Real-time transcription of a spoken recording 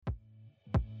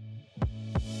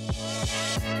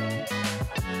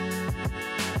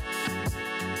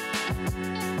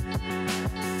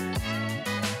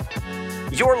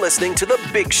You're listening to The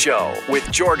Big Show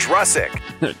with George Russick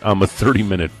I'm a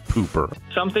 30-minute pooper.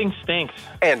 Something stinks.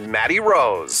 and Matty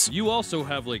Rose. You also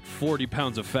have like 40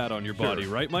 pounds of fat on your body,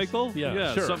 right, Michael?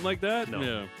 Yeah, sure. Something like that? No,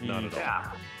 Yeah. not at all.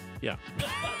 Yeah, Yeah.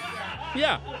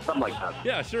 Yeah. something like that.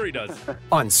 Yeah, sure he does.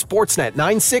 On Sportsnet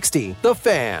 960, The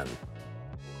Fan.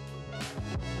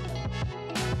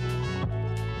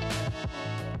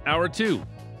 Hour 2.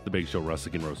 The Big Show,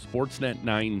 Russick and Rose. Sportsnet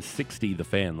 960, The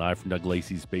Fan, live from Doug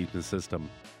Lacey's Basement System.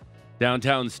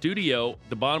 Downtown studio,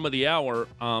 the bottom of the hour.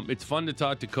 It's fun to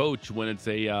talk to Coach when it's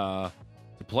a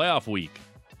playoff week.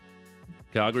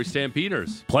 Calgary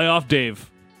Stampeders. Playoff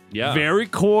Dave. Yeah. Very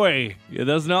coy. He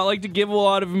does not like to give a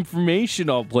lot of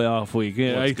information on playoff week.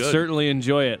 Well, I it's good. certainly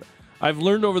enjoy it. I've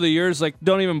learned over the years, like,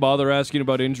 don't even bother asking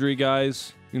about injury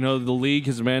guys. You know, the league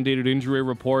has mandated injury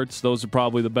reports. Those are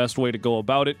probably the best way to go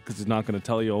about it because it's not going to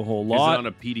tell you a whole Is it lot. on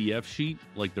a PDF sheet,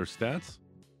 like their stats?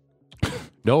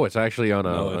 No, it's actually on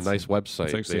No, a it's- nice website.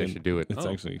 it's actually They should do it. It's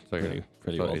Oh. actually like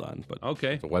pretty so well it- done, but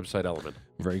Okay. It's a website element.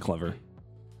 very clever.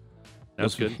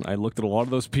 That's Those- good. I looked at a lot of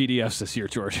those PDFs this year,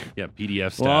 George. Yeah,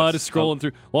 PDF stats. A lot of scrolling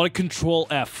through. A lot of Control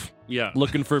F Yeah.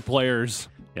 looking for players.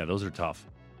 Yeah, those are tough.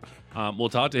 We'll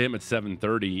talk to him at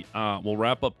 7:30. We'll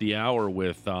wrap up the hour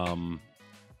with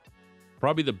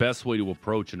probably the best way to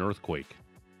approach an earthquake.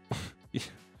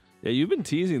 Yeah, you've been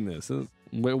teasing this.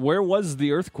 Where was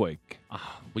the earthquake?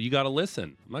 Well, you got to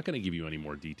listen. I'm not going to give you any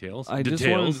more details. I just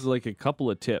Details. wanted like a couple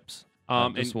of tips.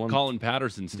 And just wanted- Colin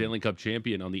Patterson, Stanley Cup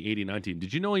champion on the '89 team.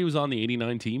 Did you know he was on the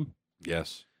 '89 team?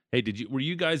 Yes. Hey, were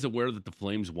you guys aware that the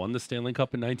Flames won the Stanley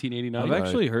Cup in 1989? I've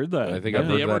actually heard that. I think Have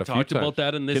I've they heard ever that a few talked about times.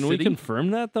 that in this Can we city?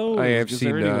 confirm that though? I have Is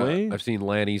there seen any way? I've seen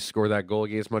Lanny score that goal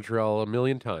against Montreal a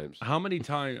million times. How many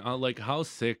times? Like, how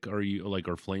sick are you? Like,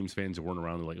 are Flames fans who weren't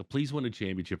around? They're like, please win a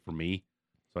championship for me,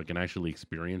 so I can actually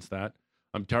experience that.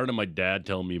 I'm tired of my dad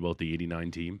telling me about the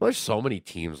 '89 team. Well, there's so many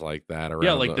teams like that around.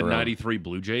 Yeah, like the around. '93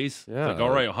 Blue Jays. Yeah. It's like,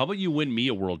 all right, how about you win me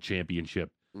a world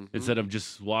championship Mhm. instead of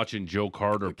just watching Joe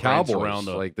Carter The prance Cowboys. around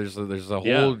the Like there's a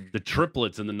yeah, whole the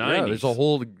triplets in the '90s. yeah, there's a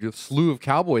whole slew of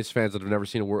Cowboys fans that have never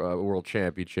seen a world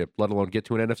championship, let alone get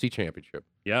to an NFC championship.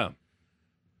 Yeah.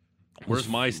 Where's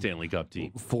my Stanley Cup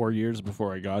team? 4 years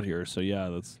before I got here, so yeah,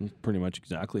 that's pretty much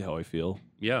exactly how I feel.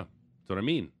 Yeah, that's what I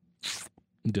mean.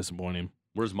 Disappointing.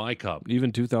 Where's my cup?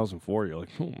 Even 2004, you're like,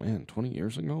 oh man, 20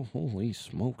 years ago, holy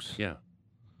smokes! Yeah.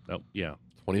 Oh, yeah.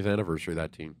 20th anniversary of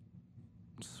that team.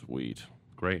 Sweet,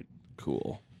 Great.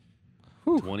 cool.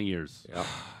 20 years. Yeah.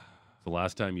 It's the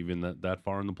last time you've been that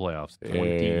far in the playoffs. 20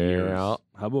 Yeah. years. How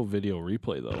about video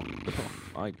replay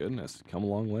though? My goodness, come a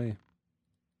long way.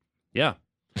 Yeah.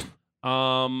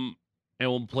 And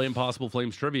we'll play Impossible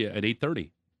Flames trivia at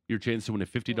 8:30. Your chance to win a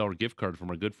 $50 gift card from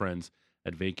our good friends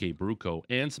at Vacay Brew Co.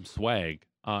 and some swag.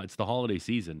 It's the holiday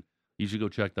season. You should go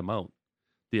check them out.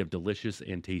 They have delicious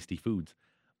and tasty foods.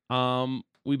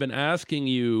 We've been asking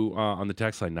you on the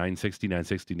text line 960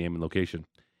 name and location.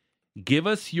 Give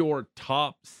us your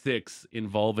top 6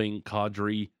 involving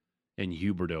Kadri and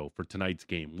Huberdeau for tonight's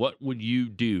game. What would you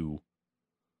do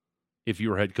if you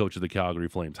were head coach of the Calgary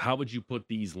Flames? How would you put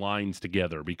these lines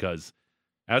together? Because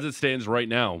as it stands right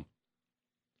now,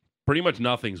 pretty much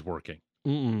nothing's working.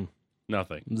 Mm-mm.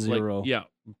 Nothing. Zero. Like, yeah,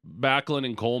 Backlund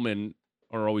and Coleman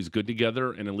are always good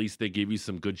together, and at least they give you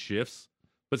some good shifts.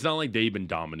 But it's not like they've been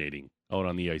dominating out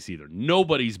on the ice either.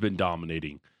 Nobody's been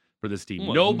dominating for this team.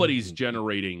 Well, Nobody's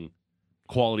generating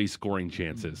quality scoring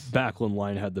chances. Backlund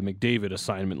line had the McDavid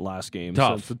assignment last game, Tough.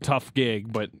 so it's a tough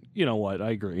gig. But you know what? I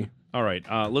agree. All right,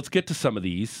 let's get to some of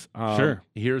these. Sure.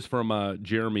 Here's from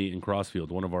Jeremy in Crossfield,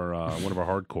 one of our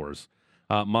hardcores.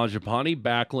 Mangiapane,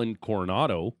 Backlund,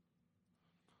 Coronado,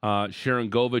 Sharon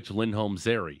Govich, Lindholm,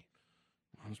 Zeri.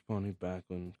 Bonnie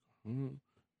Backlund.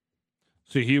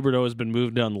 So Huberdeau has been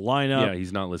moved down the lineup Yeah,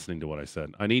 he's not listening to what I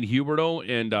said. I need Huberdeau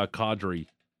and Kadri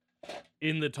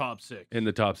in the top 6. in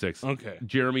the top 6. Okay.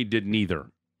 Jeremy did neither.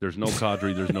 There's no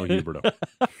Kadri. There's no Huberdeau.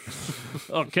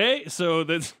 Okay, so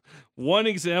that's one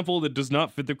example that does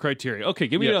not fit the criteria. Okay,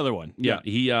 give me Yeah. another one. Yeah,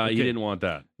 he Okay. didn't want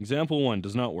that. Example 1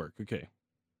 does not work. Okay.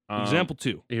 Um, Example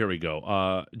 2. Here we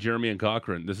go. Jeremy and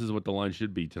Cochran. This is what the line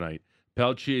should be tonight.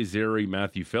 Peltier, Zeri,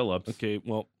 Matthew Phillips. Okay,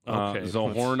 well, okay.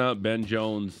 Zohorna, Ben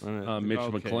Jones, Mitch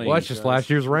okay. McLean. Well, that's just last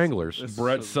year's Wranglers.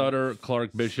 Brett Sutter,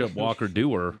 Clark Bishop, Walker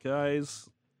Dewar. Guys,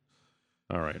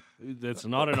 All right. that's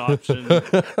not an option.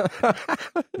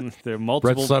 There are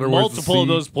multiple Sutter wears the multiple of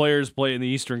C. those players play in the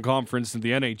Eastern Conference in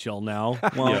the NHL now.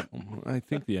 Well, I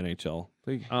think the NHL.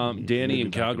 Danny Maybe in back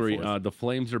and Calgary. forth. The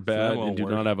Flames are bad won't and do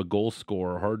work. not have a goal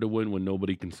scorer. Hard to win when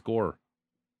nobody can score.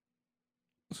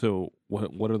 So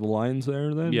what are the lines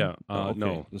there then? Yeah, Oh, okay.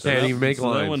 no. So Can't that- even make so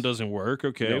that lines. one doesn't work.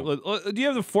 Okay. No. Do you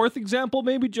have the fourth example,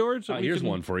 maybe, George? that we Here's can-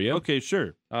 one for you. Okay,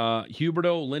 sure.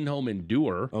 Huberto, Lindholm, and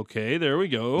Dewar. Okay, there we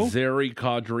go. Zary,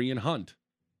 Kadri, and Hunt.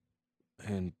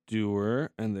 And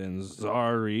Dewar, and then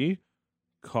Zari,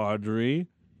 Kadri,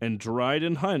 and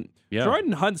Dryden Hunt. Yeah.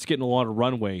 Dryden Hunt's getting a lot of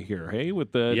runway here, hey,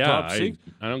 with the Yeah, top six.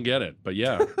 I don't get it, but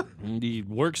yeah. He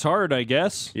works hard, I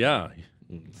guess. Yeah.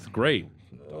 It's great.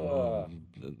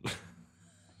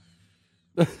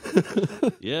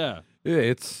 Yeah.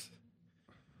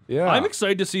 Yeah. I'm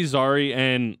excited to see Zari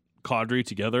and Kadri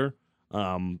together.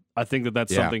 I think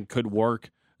that's Yeah. something could work,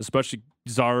 especially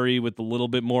Zari with a little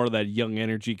bit more of that young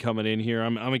energy coming in here.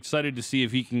 I'm excited to see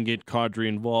if he can get Kadri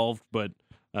involved, but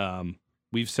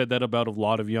we've said that about a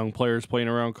lot of young players playing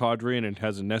around Kadri, and it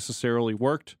hasn't necessarily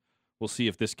worked. We'll see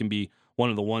if this can be one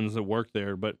of the ones that work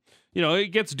there. But,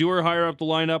 it gets Dewar higher up the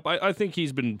lineup. I think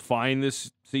he's been fine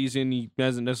this season. He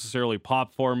hasn't necessarily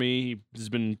popped for me. He's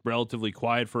been relatively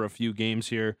quiet for a few games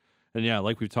here. And, yeah,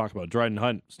 like we've talked about, Dryden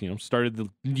Hunt, started the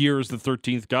year as the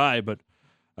 13th guy, but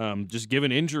just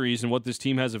given injuries and what this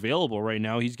team has available right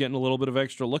now, he's getting a little bit of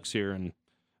extra looks here. And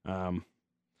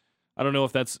I don't know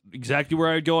if that's exactly where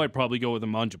I'd go. I'd probably go with a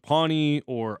Mangiapane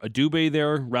or a Dubé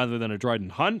there rather than a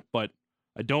Dryden Hunt, but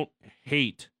I don't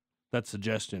hate that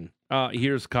suggestion.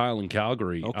 Here's Kyle in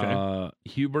Calgary. Okay.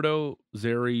 Huberto,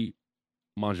 Zary,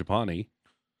 Mangiapane.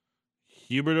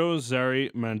 Huberto,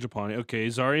 Zari, Mangiapane. Okay,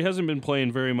 Zari hasn't been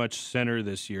playing very much center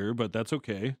this year, but that's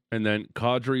okay. And then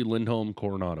Kadri, Lindholm,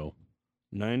 Coronado.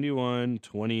 91,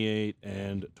 28,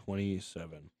 and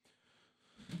 27.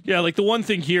 Yeah, like the one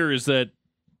thing here is that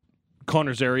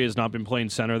Connor Zary has not been playing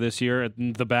center this year. At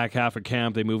the back half of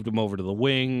camp, they moved him over to the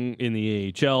wing. In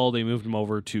the AHL, they moved him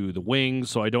over to the wing.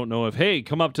 So I don't know if, hey,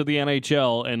 come up to the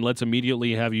NHL and let's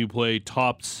immediately have you play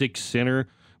top six center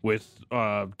with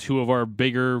two of our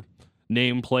bigger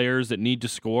name players that need to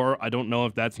score. I don't know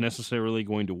if that's necessarily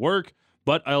going to work.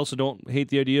 But I also don't hate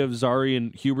the idea of Zari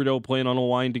and Huberto playing on a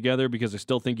line together because I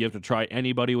still think you have to try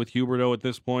anybody with Huberto at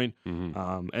this point.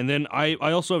 Mm-hmm. And then I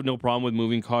also have no problem with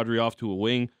moving Kadri off to a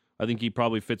wing. I think he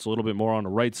probably fits a little bit more on the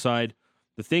right side.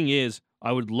 The thing is,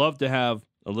 I would love to have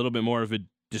a little bit more of a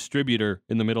distributor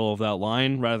in the middle of that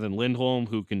line rather than Lindholm,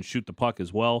 who can shoot the puck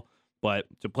as well. But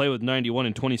to play with 91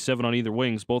 and 27 on either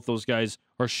wings, both those guys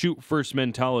are shoot-first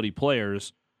mentality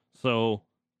players. So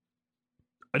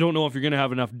I don't know if you're going to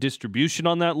have enough distribution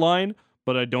on that line,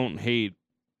 but I don't hate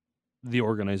the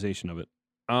organization of it.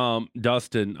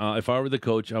 Dustin, if I were the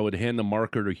coach, I would hand the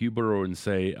marker to Huberto and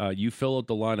say, you fill out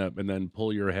the lineup and then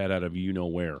pull your head out of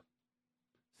where.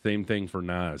 Same thing for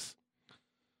Nas.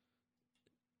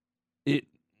 It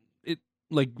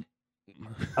like,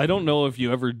 I don't know if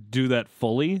you ever do that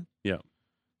fully. Yeah.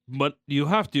 But you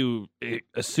have to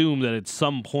assume that at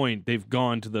some point they've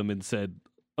gone to them and said,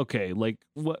 okay, like,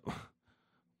 what?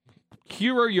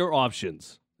 Here are your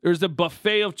options. There's a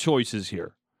buffet of choices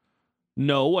here.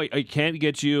 No, I can't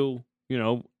get you,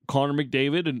 Connor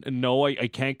McDavid, and no, I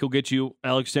can't go get you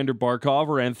Alexander Barkov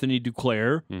or Anthony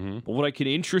Duclair. Mm-hmm. But what I can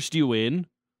interest you in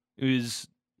is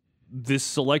this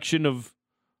selection of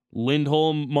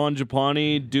Lindholm,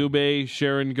 Mangiapane, Dubé,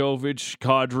 Sharon Govich,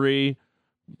 Kadri,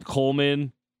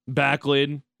 Coleman,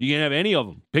 Backlund. You can have any of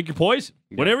them. Pick your poison.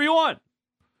 Whatever you want.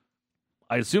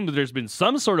 I assume that there's been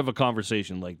some sort of a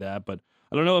conversation like that, but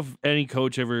I don't know if any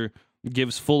coach ever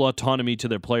gives full autonomy to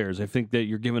their players. I think that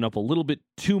you're giving up a little bit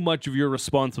too much of your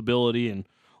responsibility, and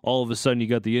all of a sudden you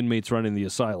got the inmates running the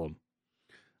asylum.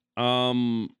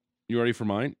 You ready for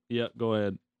mine? Yeah, go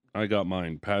ahead. I got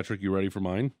mine. Patrick, you ready for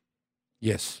mine?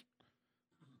 Yes.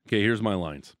 Okay, here's my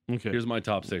lines. Okay. Here's my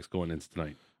top six going into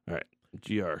tonight. All right.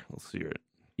 GR. Let's hear it.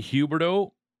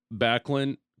 Huberto,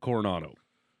 Backlund, Coronado.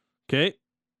 Okay.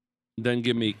 Then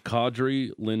give me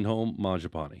Kadri, Lindholm,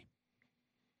 Mangiapane.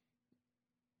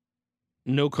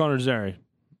 No Connor Zary.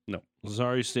 No.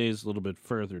 Zary stays a little bit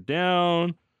further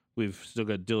down. We've still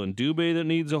got Dylan Dubé that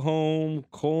needs a home.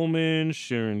 Coleman,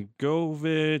 Sharon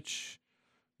Govich,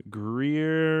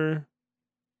 Greer,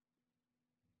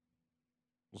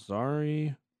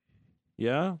 Zary.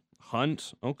 Yeah.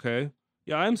 Hunt. Okay.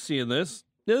 Yeah, I'm seeing this.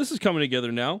 Yeah, this is coming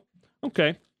together now.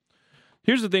 Okay.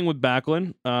 Here's the thing with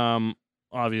Backlund.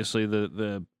 Obviously,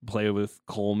 the play with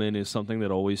Coleman is something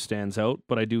that always stands out,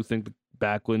 but I do think that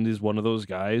Backlund is one of those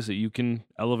guys that you can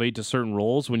elevate to certain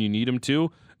roles when you need him to.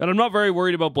 And I'm not very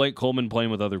worried about Blake Coleman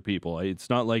playing with other people. It's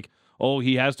not like, oh,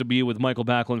 he has to be with Michael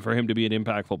Backlund for him to be an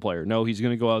impactful player. No, he's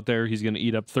going to go out there. He's going to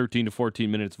eat up 13 to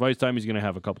 14 minutes of ice time. He's going to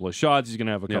have a couple of shots. He's going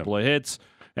to have a couple of hits.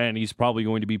 and he's probably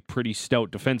going to be pretty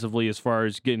stout defensively as far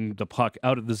as getting the puck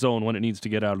out of the zone when it needs to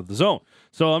get out of the zone.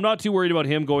 So I'm not too worried about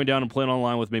him going down and playing on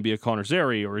line with maybe a Connor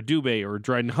Zary or a Dubé or a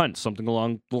Dryden Hunt, something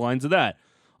along the lines of that.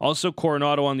 Also,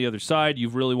 Coronado on the other side.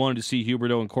 You've really wanted to see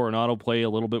Huberdeau and Coronado play a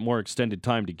little bit more extended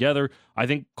time together. I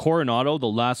think Coronado, the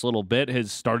last little bit,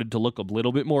 has started to look a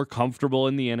little bit more comfortable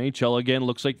in the NHL again.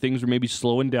 Looks like things are maybe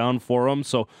slowing down for him.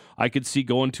 So I could see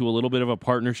going to a little bit of a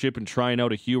partnership and trying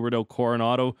out a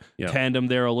Huberdeau-Coronado tandem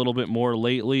there a little bit more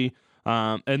lately.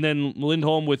 And then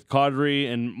Lindholm with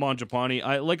Kadri and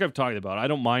Mangiapane. Like I've talked about, I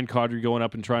don't mind Kadri going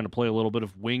up and trying to play a little bit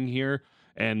of wing here,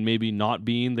 and maybe not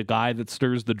being the guy that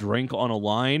stirs the drink on a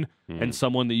line and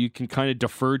someone that you can kind of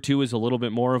defer to as a little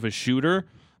bit more of a shooter.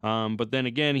 But then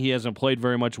again, he hasn't played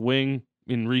very much wing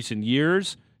in recent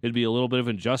years. It'd be a little bit of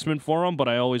an adjustment for him, but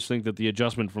I always think that the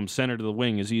adjustment from center to the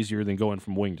wing is easier than going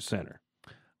from wing to center.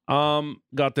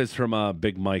 Got this from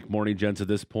Big Mike. Morning, gents. At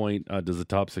this point, does the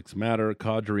top six matter?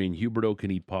 Kadri and Huberdeau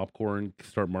can eat popcorn.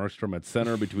 Start Markstrom at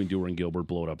center between Dewar and Gilbert.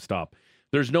 Blow it up. Stop.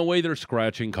 There's no way they're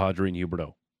scratching Kadri and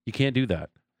Huberdeau. You can't do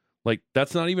that. Like,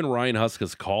 that's not even Ryan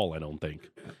Huska's call, I don't think.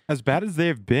 As bad as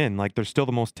they've been, like, they're still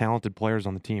the most talented players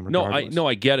on the team. Regardless.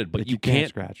 I get it, but you can't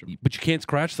scratch them. But you can't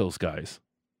scratch those guys.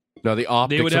 No, the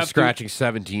optics would of have scratching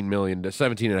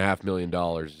 $17.5 million.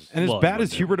 And as bad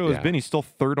as Huberdeau has been, he's still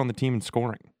third on the team in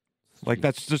scoring. Like,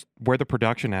 that's just where the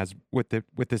production has with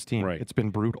this team. Right. It's been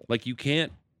brutal. Like, you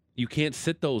can't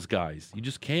sit those guys. You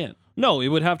just can't. No, it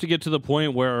would have to get to the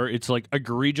point where it's like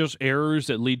egregious errors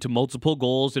that lead to multiple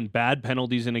goals and bad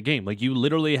penalties in a game. Like, you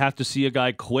literally have to see a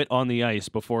guy quit on the ice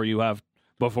before you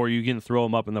can throw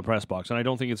him up in the press box. And I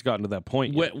don't think it's gotten to that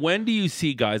point yet. When do you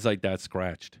see guys like that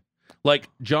scratched? Like,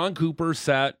 John Cooper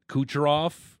sat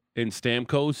Kucherov and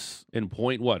Stamkos in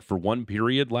point, for one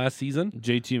period last season?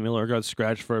 JT Miller got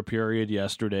scratched for a period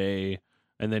yesterday,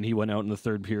 and then he went out in the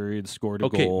third period, scored a goal.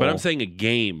 Okay, but I'm saying a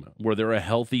game where they're a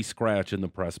healthy scratch in the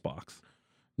press box.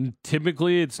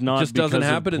 Typically, it's not. It just doesn't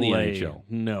happen in the NHL.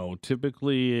 No,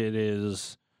 typically it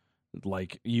is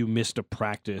like you missed a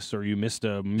practice or you missed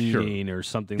a meeting or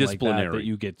something like that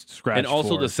you get scratched and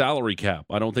also for. The salary cap.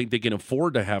 I don't think they can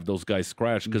afford to have those guys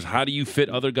scratched, because how do you fit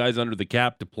other guys under the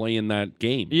cap to play in that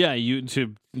game? Yeah, you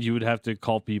would have to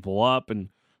call people up, and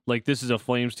like, this is a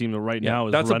Flames team that now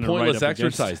is that's a running pointless right up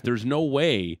exercise. against. There's no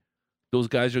way those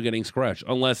guys are getting scratched,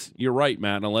 unless you're right,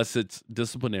 Matt. Unless it's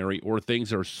disciplinary or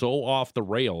things are so off the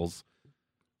rails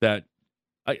that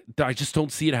I just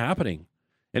don't see it happening.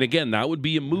 And again, that would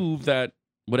be a move that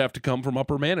would have to come from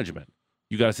upper management.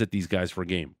 You got to sit these guys for a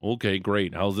game. Okay,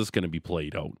 great. How's this going to be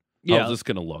played out? How's this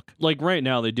going to look? Like, right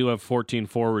now, they do have 14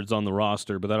 forwards on the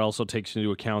roster, but that also takes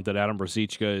into account that Adam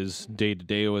Brzezica is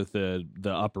day-to-day with the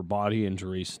upper body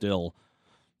injury still.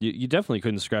 You definitely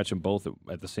couldn't scratch them both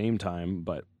at the same time,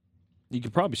 but you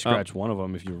could probably scratch one of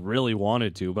them if you really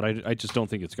wanted to, but I just don't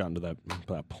think it's gotten to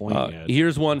that point yet.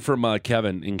 Here's one from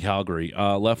Kevin in Calgary.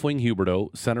 Left wing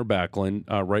Huberdeau, center Backlund,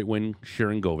 right wing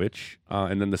Sharangovich,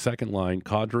 and then the second line,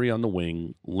 Kadri on the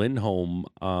wing, Lindholm,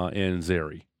 and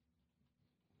Zary.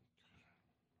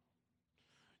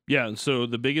 Yeah, and so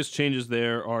the biggest changes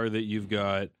there are that you've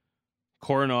got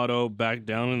Coronado back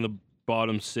down in the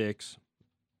bottom six,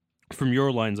 from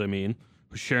your lines, I mean.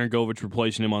 Sharangovich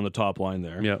replacing him on the top line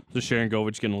there. Yeah. So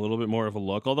Sharangovich getting a little bit more of a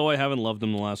look, although I haven't loved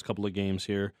him the last couple of games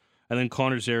here. And then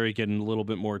Connor Zary getting a little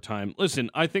bit more time. Listen,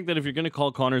 I think that if you're going to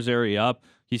call Connor Zary up,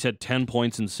 he's had 10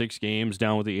 points in 6 games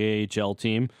down with the AHL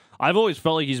team. I've always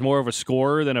felt like he's more of a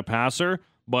scorer than a passer,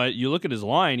 but you look at his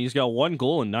line, he's got 1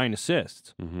 goal and 9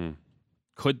 assists. Mm-hmm.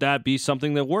 Could that be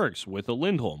something that works with a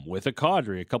Lindholm, with a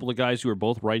Kadri, a couple of guys who are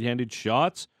both right-handed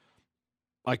shots?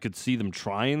 I could see them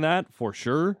trying that for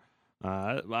sure.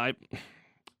 I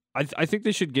think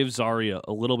they should give Zary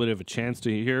a little bit of a chance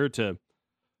to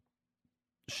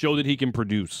show that he can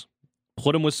produce.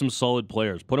 Put him with some solid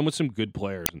players. Put him with some good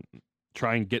players. And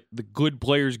try and get the good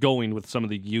players going with some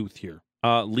of the youth here.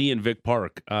 Lee and Vic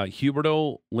Park.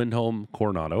 Huberdeau, Lindholm,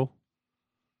 Coronado.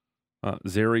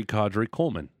 Zary, Kadri,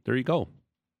 Coleman. There you go.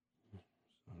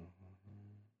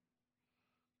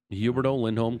 Huberdeau,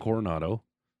 Lindholm, Coronado.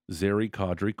 Zary,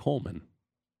 Kadri, Coleman.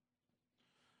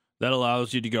 That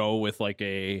allows you to go with like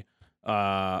a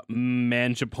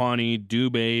Mangiapane,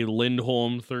 Dubé,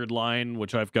 Lindholm third line,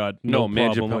 which I've got no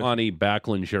problem with. Mangiapane,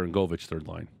 Backlund, Sharangovich third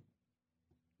line.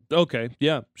 Okay,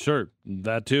 yeah, sure,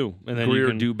 that too. And then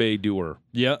Greer, Dubé, Dewar.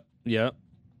 Yeah.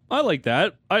 I like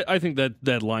that. I think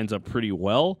that lines up pretty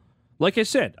well. Like I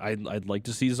said, I'd like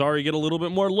to see Zary get a little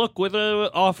bit more look with an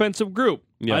offensive group.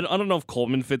 Yeah. I don't know if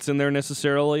Coleman fits in there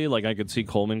necessarily. Like, I could see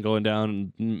Coleman going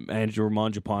down, and Andrew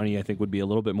Mangiapane, I think, would be a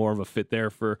little bit more of a fit there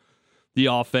for the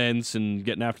offense and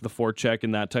getting after the forecheck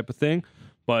and that type of thing.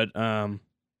 But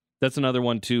that's another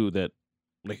one too that,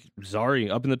 like, Zari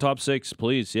up in the top 6,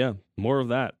 please. Yeah, more of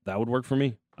that. That would work for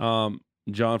me.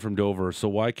 John from Dover. So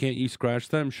why can't you scratch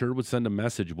them? Sure would send a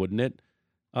message, wouldn't it?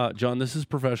 John, this is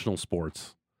professional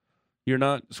sports. You're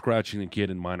not scratching a kid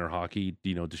in minor hockey,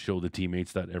 to show the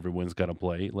teammates that everyone's got to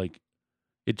play. Like,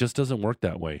 it just doesn't work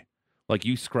that way. Like,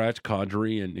 you scratch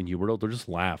Kadri and Huberdeau, they'll just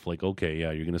laugh. Like, okay,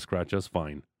 yeah, you're going to scratch us,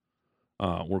 fine.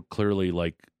 We're clearly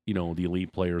like, the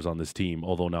elite players on this team,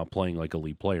 although not playing like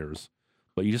elite players.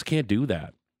 But you just can't do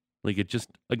that. Like, it just,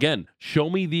 again, show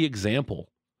me the example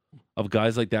of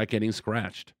guys like that getting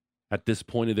scratched at this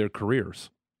point of their careers.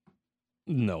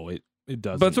 No, it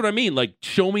doesn't. But that's what I mean. Like,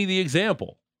 show me the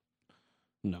example.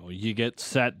 No, you get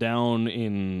sat down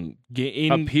in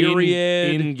a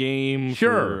period, in game sure,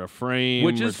 for a frame,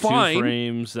 which is or 2 fine.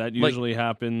 frames. That usually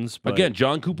happens. But again,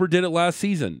 John Cooper did it last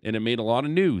season, and it made a lot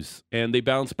of news, and they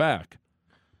bounced back.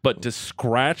 But to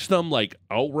scratch them like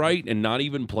outright and not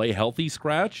even play healthy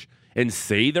scratch and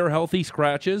say they're healthy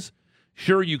scratches,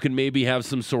 sure, you can maybe have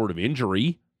some sort of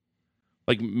injury,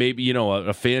 like maybe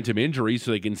a phantom injury, so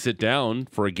they can sit down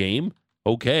for a game.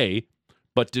 Okay.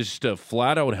 But just a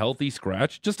flat-out healthy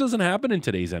scratch just doesn't happen in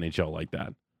today's NHL like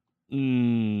that.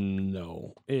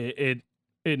 No, it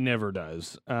never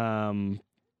does.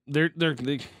 They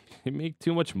make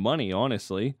too much money,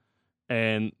 honestly,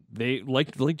 and they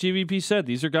like GVP said,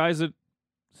 these are guys that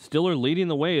still are leading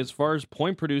the way as far as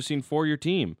point producing for your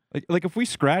team. Like if we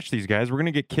scratch these guys, we're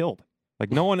gonna get killed.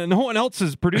 Like no one else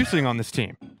is producing on this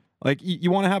team. Like you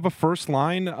want to have a first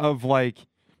line of like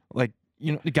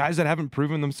the guys that haven't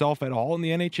proven themselves at all in the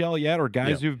NHL yet, or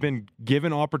guys who've been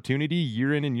given opportunity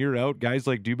year in and year out, guys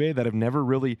like Dubé that have never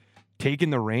really taken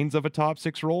the reins of a top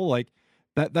 6 role. Like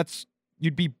that's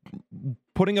you'd be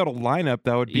putting out a lineup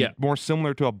that would be more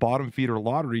similar to a bottom feeder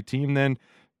lottery team than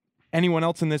anyone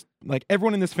else in this. Like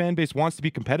everyone in this fan base wants to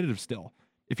be competitive still.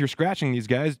 If you're scratching these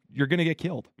guys, you're going to get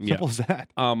killed. Simple as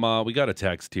that. We got a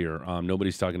text here.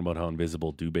 Nobody's talking about how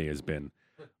invisible Dubé has been.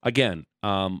 Again,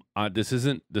 this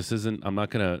isn't. I'm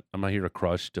not here to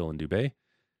crush Dylan Dubé.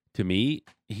 To me,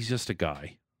 he's just a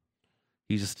guy.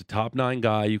 He's just a top 9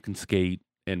 guy who can skate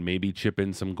and maybe chip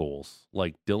in some goals.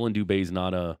 Like Dylan Dubé's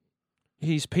not a.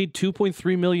 He's paid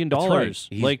 $2.3 million.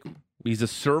 Right. He's a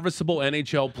serviceable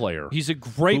NHL player. He's a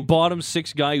great bottom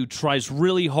 6 guy who tries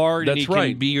really hard. That's and he right.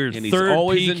 can be your and third he's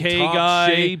always PK in top guy.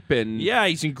 Shape and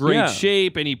he's in great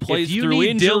shape, and he plays if you through need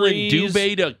injuries. Dylan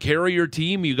Dubé to carry your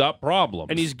team, you got problems.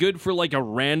 And he's good for like a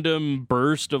random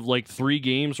burst of like 3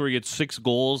 games where he gets 6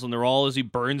 goals, and they're all as he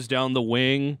burns down the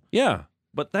wing. Yeah.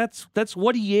 But that's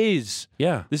what he is.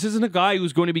 Yeah. This isn't a guy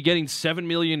who's going to be getting $7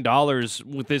 million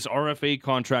with this RFA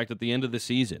contract at the end of the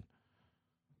season.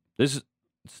 It's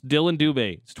Dylan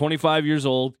Dubé. He's 25 years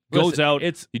old. Goes out.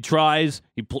 He tries.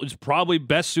 He's probably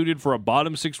best suited for a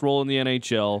bottom 6 role in the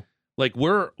NHL. Like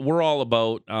we're all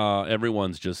about.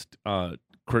 Everyone's just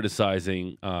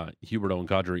criticizing Huberdeau and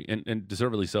Kadri, and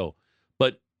deservedly so.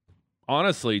 But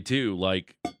honestly, too,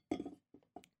 like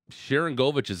Sharon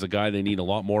Govich is a guy they need a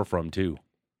lot more from too.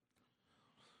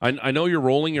 I know you're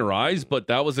rolling your eyes, but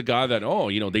that was a guy that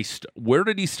where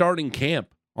did he start in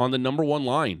camp? On the number 1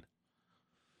 line.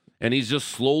 And he's just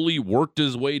slowly worked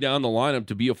his way down the lineup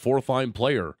to be a 4th-line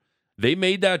player. They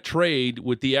made that trade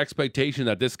with the expectation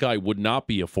that this guy would not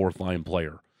be a 4th-line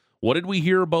player. What did we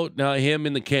hear about him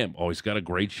in the camp? Oh, he's got a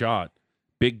great shot.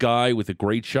 Big guy with a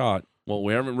great shot. Well,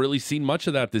 we haven't really seen much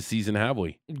of that this season, have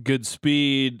we? Good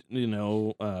speed,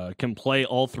 can play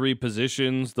all 3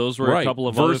 positions. Those were a couple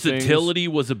of versatility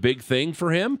was a big thing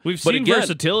for him. We've seen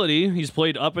versatility. He's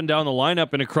played up and down the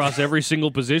lineup and across every single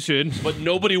position. But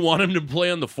nobody wanted him to play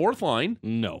on the 4th line.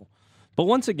 No. But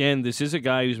once again, this is a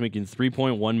guy who's making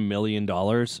 $3.1 million,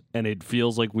 and it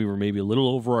feels like we were maybe a little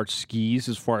over our skis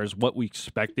as far as what we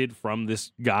expected from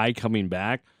this guy coming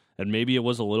back. And maybe it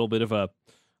was a little bit of a,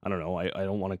 I don't know, I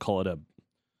don't want to call it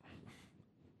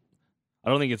I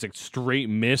don't think it's a straight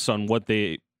miss on what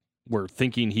they were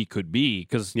thinking he could be,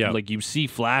 because like you see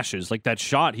flashes. Like that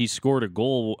shot, he scored a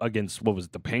goal against, what was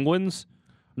it, the Penguins?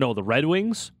 No, the Red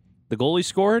Wings. The goal he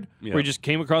scored, where he just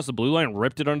came across the blue line and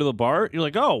ripped it under the bar. You're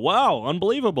like, oh, wow,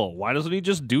 unbelievable. Why doesn't he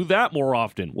just do that more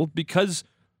often? Well, because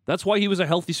that's why he was a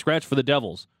healthy scratch for the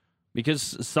Devils.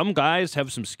 Because some guys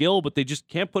have some skill, but they just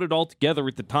can't put it all together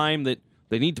at the time that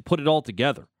they need to put it all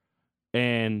together.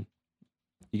 And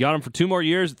you got him for 2 more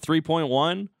years at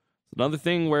 3.1. Another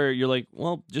thing where you're like,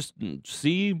 well, just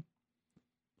see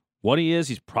what he is.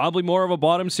 He's probably more of a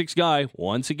bottom 6 guy.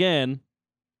 Once again,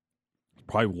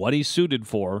 probably what he's suited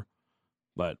for.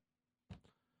 But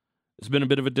it's been a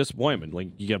bit of a disappointment.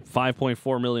 Like, you get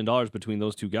 $5.4 million between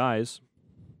those 2 guys.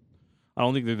 I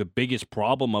don't think they're the biggest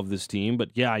problem of this team, but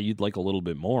yeah, you'd like a little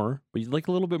bit more. But you'd like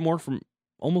a little bit more from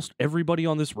almost everybody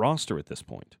on this roster at this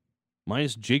point,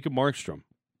 minus Jacob Markstrom.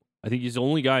 I think he's the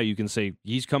only guy you can say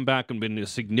he's come back and been a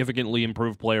significantly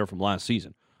improved player from last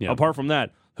season. Yeah. Apart from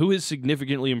that, who is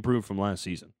significantly improved from last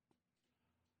season?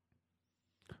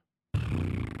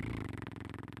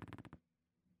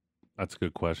 That's a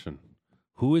good question.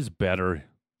 Who is better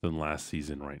than last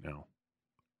season right now?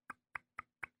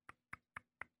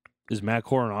 Is Matt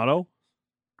Coronado?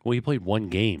 Well, he played one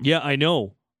game. Yeah, I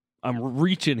know. I'm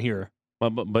reaching here.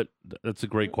 But that's a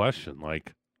great question.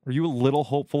 Like, Are you a little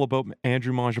hopeful about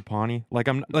Andrew Mangiapane?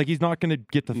 Like he's not going to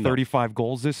get the 35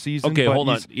 goals this season. okay, but hold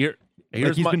on. he's-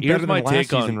 Here's he's my, been here's better my than last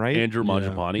take on season, right? Andrew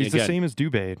Mangiapane. He's Again, the same as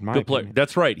Dubé, in my good player. opinion.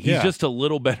 That's right. He's Yeah. just a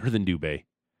little better than Dubé.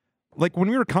 Like when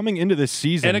we were coming into this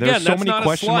season, And again, there's so that's many not a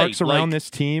question slight. marks around Like, this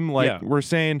team. Like yeah. we're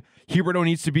saying, Huberdeau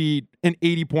needs to be an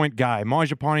 80-point guy.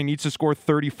 Mangiapane needs to score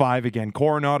 35 again.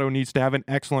 Coronado needs to have an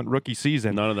excellent rookie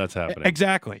season. None of that's happening.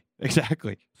 Exactly.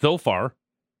 So far,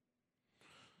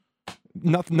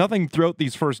 Nothing throughout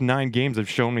these first 9 games have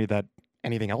shown me that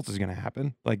anything else is going to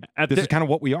happen. Like At this the- is kind of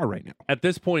what we are right now. at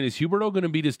this point, is Huberdeau going to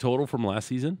beat his total from last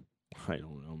season? I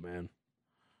don't know, man.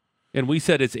 And we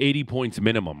said it's 80 points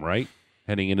minimum, right?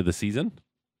 Heading into the season?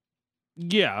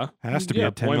 Yeah. Has to be yeah,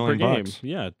 at $10 point per million game. bucks.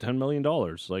 Yeah, $10 million.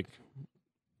 Like,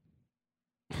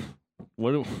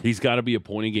 what? He's got to be a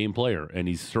point a game player, and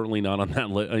he's certainly not on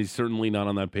that. He's certainly not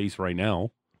on that pace right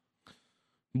now.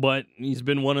 But he's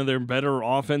been one of their better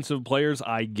offensive players,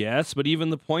 I guess. But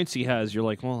even the points he has, you're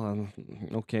like, well,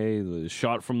 okay, the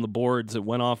shot from the boards that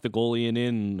went off the goalie and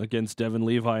in against Devin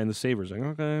Levi and the Sabres. Like,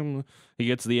 okay, he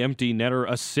gets the empty netter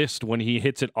assist when he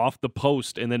hits it off the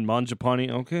post, and then Mangiapane,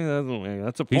 okay,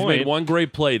 that's a point. He's made one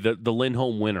great play, the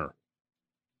Lindholm winner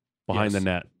behind Yes. the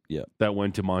net. Yeah. That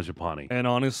went to Mangiapane. And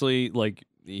honestly, like,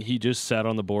 he just sat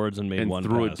on the boards and made And one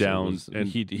threw pass. it down. was- and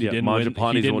he yeah, didn't win.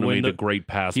 Mangiapane's He the didn't one who win made the great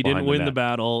pass. He didn't behind win the net.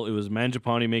 battle. It was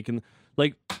Mangiapane making,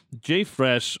 like, Jay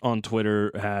Fresh on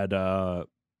Twitter had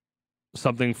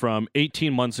something from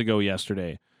 18 months ago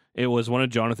yesterday. It was one of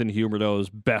Jonathan Huberdeau's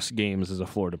best games as a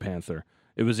Florida Panther.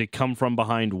 It was a come from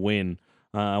behind win.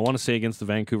 I want to say against the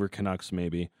Vancouver Canucks,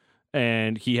 maybe.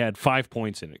 And he had 5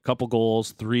 points in it, couple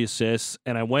goals, 3 assists.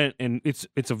 And I went, and it's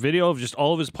a video of just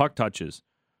all of his puck touches.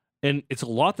 And it's a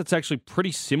lot that's actually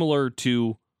pretty similar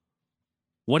to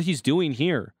what he's doing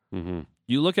here. Mm-hmm.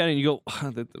 You look at it and you go,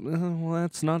 well,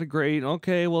 that's not a great.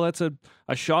 Okay, well, that's a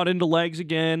shot into legs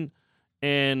again.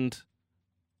 And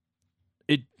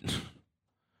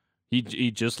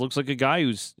he just looks like a guy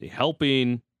who's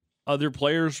helping other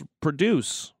players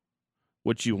produce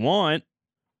what you want.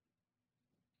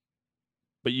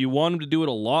 But you want him to do it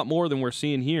a lot more than we're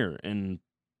seeing here. And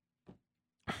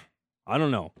I don't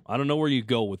know. I don't know where you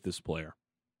go with this player.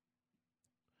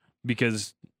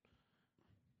 Because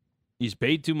he's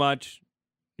paid too much.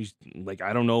 He's like,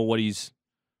 I don't know what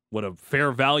a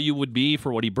fair value would be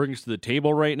for what he brings to the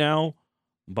table right now.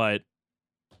 But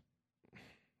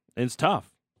it's tough.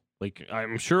 Like,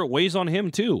 I'm sure it weighs on him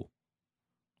too.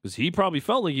 Because he probably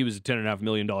felt like he was a $10.5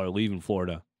 million leave in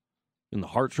Florida. In the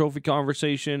Hart Trophy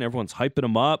conversation, everyone's hyping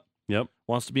him up. Yep.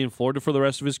 Wants to be in Florida for the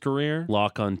rest of his career.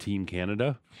 Lock on Team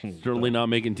Canada. Certainly not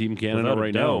making Team Canada Without a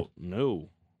right now. doubt. No.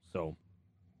 So,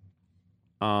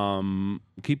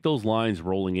 Keep those lines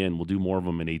rolling in. We'll do more of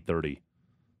them in 8:30.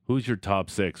 Who's your top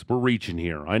 6? We're reaching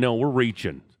here. I know we're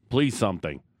reaching. Please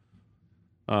something.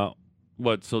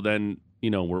 What? So then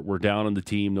we're down on the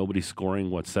team. Nobody's scoring.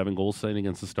 What? 7 goals saying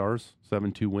against the Stars.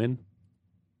 7-2 win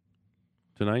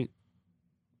tonight.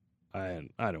 I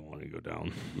don't want to go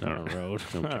down All that right. road.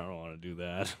 Okay. I don't want to do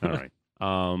that. All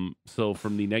right. So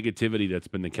from the negativity that's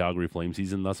been the Calgary Flame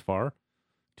season thus far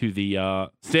to the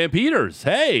Stampeders.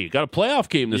 Hey, got a playoff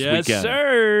game this yes, weekend.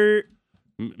 sir.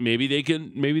 Maybe they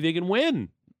can win.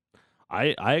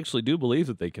 I actually do believe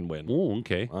that they can win. Oh,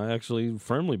 okay. I actually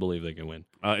firmly believe they can win.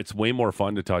 It's way more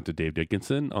fun to talk to Dave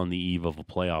Dickinson on the eve of a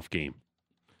playoff game.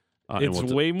 And It's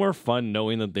we'll way more fun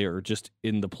knowing that they are just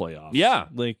in the playoffs. Yeah.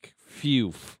 Like,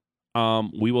 phew.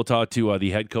 we will talk to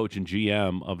the head coach and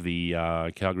GM of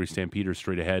the Calgary Stampeders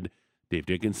straight ahead, Dave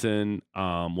Dickinson.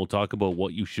 We'll talk about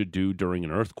what you should do during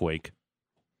an earthquake.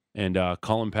 And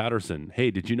Colin Patterson,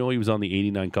 hey, did you know he was on the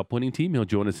 89 Cup winning team? He'll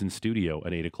join us in studio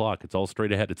at 8 o'clock. It's all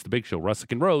straight ahead. It's The Big Show,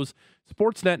 Russick and Rose,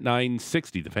 Sportsnet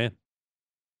 960, The Fan.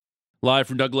 Live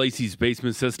from Doug Lacey's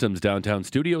Basement Systems downtown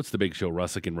studio, it's The Big Show,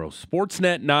 Russick and Rose,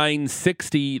 Sportsnet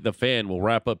 960, The Fan. We'll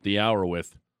wrap up the hour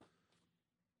with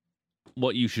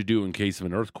what you should do in case of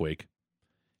an earthquake.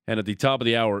 And at the top of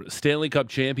the hour, Stanley Cup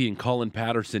champion Colin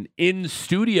Patterson in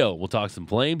studio. We'll talk some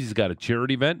Flames. He's got a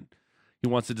charity event He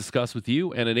wants to discuss with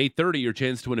you. And at 8:30, your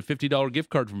chance to win a $50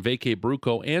 gift card from Vacay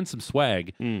Bruco and some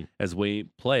swag as we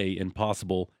play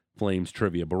Impossible Flames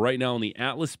trivia. But right now on the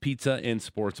Atlas Pizza and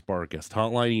Sports Bar guest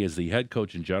hotline, he is the head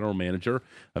coach and general manager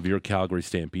of your Calgary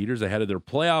Stampeders ahead of their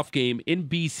playoff game in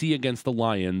BC against the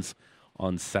Lions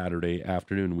on Saturday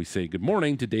afternoon. We say good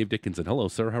morning to Dave Dickinson. Hello,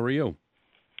 sir. How are you?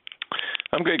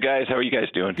 I'm good, guys. How are you guys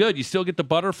doing? Good. You still get the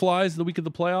butterflies the week of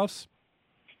the playoffs?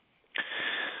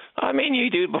 I mean, you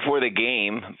do it before the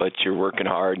game, but you're working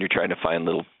hard and you're trying to find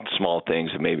little small things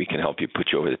that maybe can help you put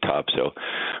you over the top. So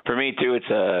for me, too, it's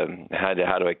how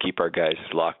do I keep our guys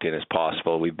as locked in as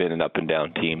possible? We've been an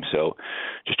up-and-down team, so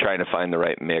just trying to find the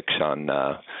right mix on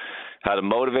how to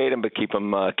motivate them, but keep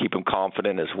them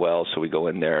confident as well. So we go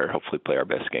in there, hopefully play our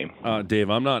best game. Dave,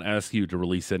 I'm not asking you to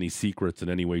release any secrets in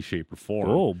any way, shape, or form.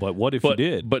 Oh, but what if you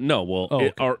did? But no, well,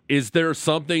 okay. Is there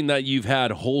something that you've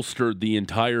had holstered the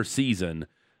entire season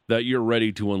that you're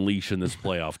ready to unleash in this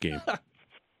playoff game?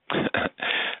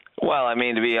 Well, I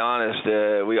mean, to be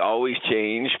honest, we always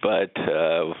change, but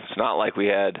it's not like we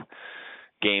had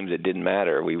games that didn't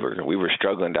matter. We were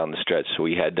struggling down the stretch, so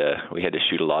we had to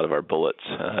shoot a lot of our bullets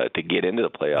to get into the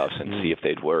playoffs and see if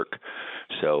they'd work.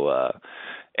 So,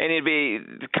 and it'd be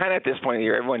kind of at this point of the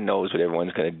year, everyone knows what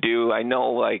everyone's going to do. I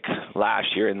know, like last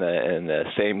year in the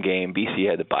same game, BC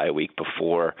had the bye week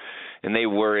before, and they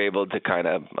were able to kind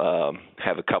of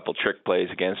have a couple trick plays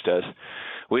against us.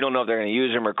 We don't know if they're going to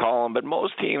use them or call them, but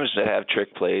most teams that have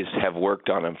trick plays have worked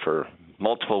on them for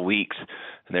multiple weeks,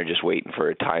 and they're just waiting for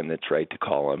a time that's right to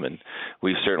call them. And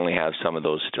we certainly have some of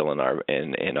those still in our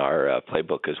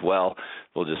playbook as well.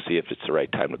 We'll just see if it's the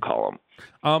right time to call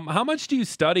them. How much do you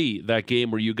study that game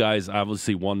where you guys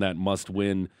obviously won that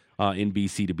must-win in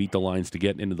BC to beat the Lions to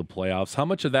get into the playoffs? How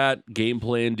much of that game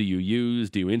plan do you use,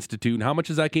 do you institute, and how much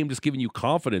is that game just giving you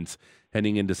confidence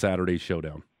heading into Saturday's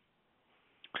showdown?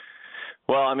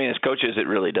 Well, I mean, as coaches, it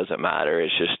really doesn't matter.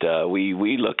 It's just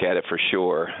we look at it for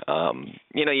sure.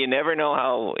 You never know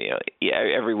how.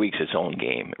 Every week's its own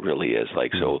game. It really is.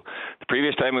 So the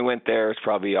previous time we went there, it's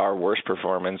probably our worst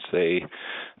performance. They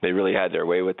really had their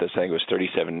way with us. I think it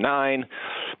was 37-9.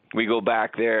 We go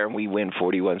back there and we win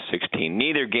 41-16.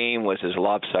 Neither game was as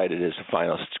lopsided as the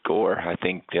final score. I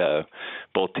think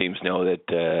both teams know that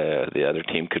the other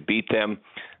team could beat them.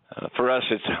 For us,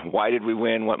 it's why did we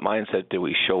win? What mindset did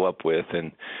we show up with?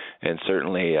 And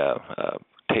certainly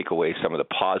take away some of the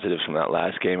positives from that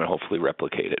last game and hopefully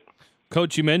replicate it.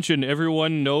 Coach, you mentioned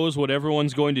everyone knows what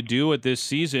everyone's going to do at this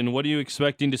season. What are you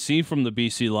expecting to see from the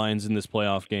BC Lions in this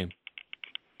playoff game?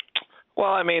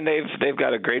 Well, I mean, they've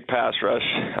got a great pass rush.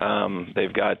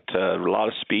 They've got a lot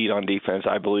of speed on defense,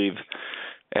 I believe.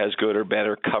 As good or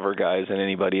better cover guys than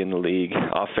anybody in the league.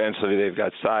 Offensively, they've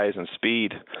got size and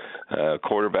speed.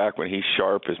 Quarterback, when he's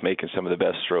sharp, is making some of the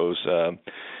best throws.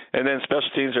 And then special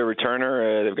teams, their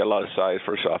returner, they've got a lot of size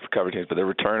first off cover teams, but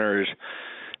their returner is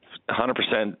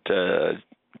 100%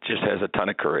 just has a ton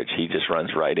of courage. He just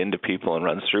runs right into people and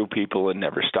runs through people and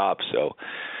never stops. So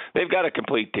they've got a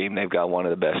complete team. They've got one of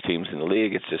the best teams in the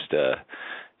league. It's just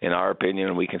in our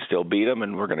opinion, we can still beat them,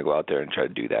 and we're going to go out there and try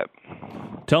to do that.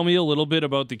 Tell me a little bit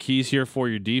about the keys here for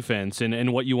your defense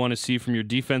and what you want to see from your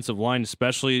defensive line,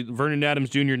 especially Vernon Adams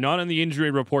Jr., not on the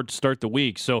injury report to start the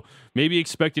week, so maybe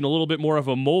expecting a little bit more of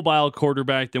a mobile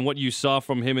quarterback than what you saw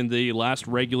from him in the last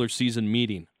regular season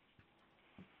meeting.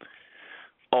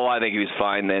 Oh, I think he was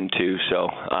fine then too. So,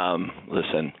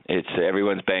 listen,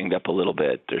 everyone's banged up a little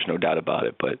bit. There's no doubt about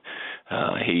it. But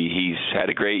he's had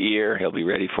a great year. He'll be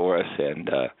ready for us, and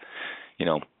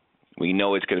we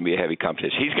know it's going to be a heavy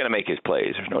competition. He's going to make his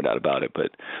plays. There's no doubt about it. But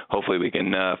hopefully, we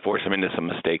can force him into some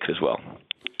mistakes as well.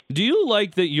 Do you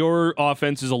like that your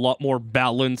offense is a lot more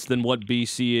balanced than what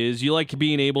BC is? You like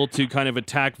being able to kind of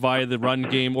attack via the run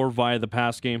game or via the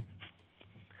pass game?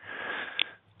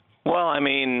 Well, I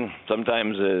mean,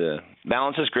 sometimes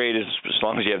balance is great as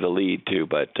long as you have the lead, too.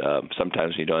 But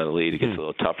sometimes when you don't have the lead, it gets a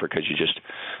little tougher because you just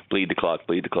bleed the clock.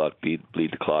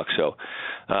 So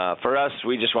for us,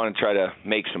 we just want to try to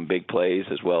make some big plays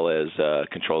as well as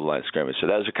control the line of scrimmage. So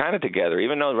those are kind of together.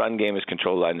 Even though the run game is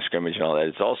control the line of scrimmage and all that,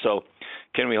 it's also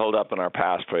can we hold up on our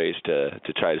pass plays to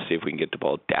try to see if we can get the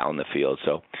ball down the field.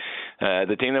 So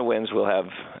the team that wins will have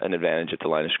an advantage at the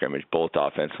line of scrimmage, both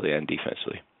offensively and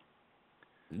defensively.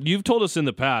 You've told us in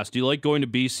the past, you like going to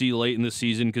BC late in the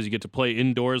season because you get to play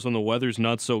indoors when the weather's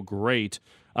not so great.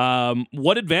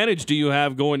 What advantage do you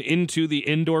have going into the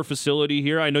indoor facility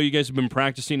here? I know you guys have been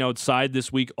practicing outside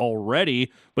this week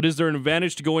already, but is there an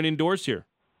advantage to going indoors here?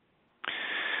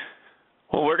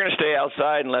 Well, we're going to stay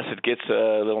outside unless it gets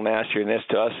a little nastier than this.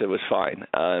 To us, it was fine.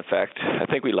 In fact, I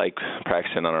think we like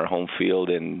practicing on our home field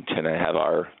and to have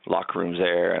our locker rooms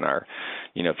there and our,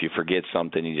 if you forget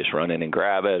something, you just run in and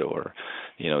grab it, or,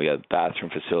 we have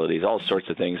bathroom facilities, all sorts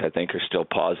of things I think are still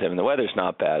positive, and the weather's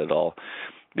not bad at all.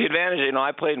 The advantage,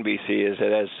 I played in BC is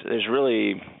that there's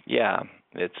really,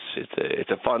 it's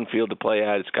a fun field to play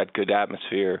at. It's got good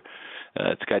atmosphere.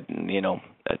 It's got,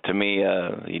 to me,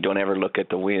 you don't ever look at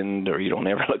the wind or you don't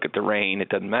ever look at the rain. It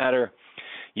doesn't matter.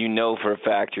 You know for a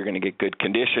fact you're going to get good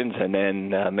conditions, and then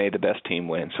may the best team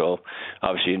win. So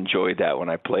obviously enjoyed that when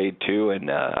I played too,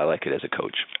 and I like it as a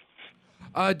coach.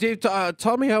 Dave,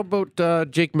 tell me how about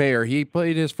Jake Maier. He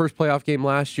played his first playoff game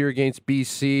last year against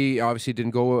BC. Obviously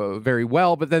didn't go very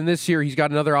well, but then this year he's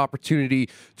got another opportunity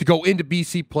to go into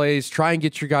BC plays, try and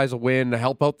get your guys a win, to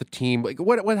help out the team. Like,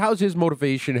 how's his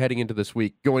motivation heading into this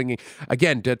week, going,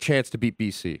 again, to a chance to beat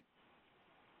BC?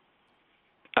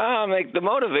 The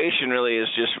motivation really is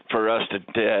just for us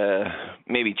to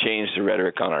maybe change the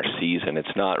rhetoric on our season.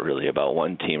 It's not really about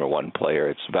one team or one player.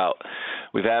 It's about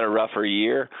we've had a rougher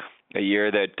year. A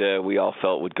year that we all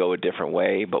felt would go a different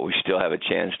way, but we still have a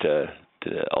chance to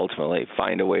ultimately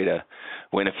find a way to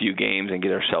win a few games and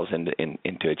get ourselves into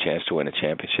a chance to win a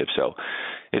championship. So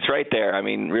it's right there. I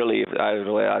mean, really,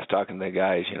 the way I was talking to the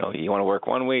guys, you want to work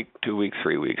 1 week, 2 weeks,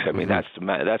 3 weeks. I mean, that's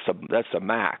the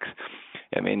max.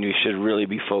 I mean, you should really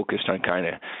be focused on kind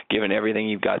of giving everything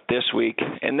you've got this week.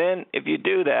 And then if you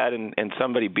do that and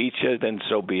somebody beats you, then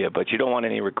so be it. But you don't want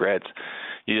any regrets.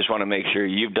 You just want to make sure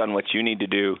you've done what you need to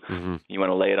do. Mm-hmm. You want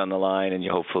to lay it on the line, and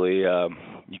you hopefully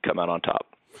you come out on top.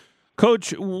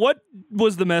 Coach, what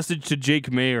was the message to Jake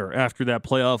Maier after that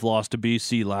playoff loss to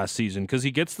BC last season? Because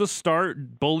he gets the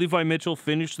start. Bo Levi Mitchell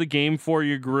finished the game for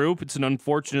your group. It's an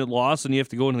unfortunate loss, and you have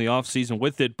to go into the offseason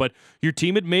with it. But your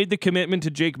team had made the commitment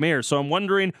to Jake Maier. So I'm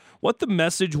wondering what the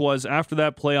message was after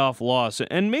that playoff loss,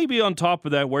 and maybe on top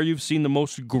of that, where you've seen the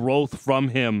most growth from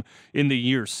him in the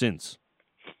years since.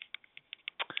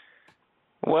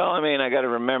 Well, I mean, I got to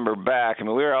remember back. I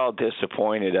mean, we were all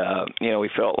disappointed. We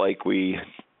felt like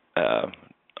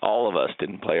all of us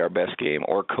didn't play our best game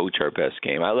or coach our best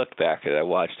game. I looked back at it, I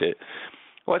watched it.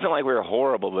 It wasn't like we were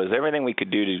horrible, but it was everything we could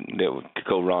do that could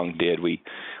go wrong did. We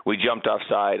jumped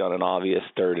offside on an obvious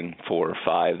 3rd and 4 or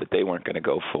 5 that they weren't going to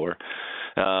go for.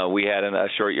 We had a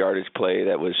short yardage play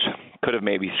that could have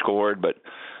maybe scored, but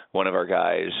one of our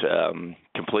guys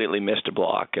completely missed a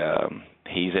block.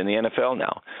 He's in the NFL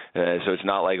now, so it's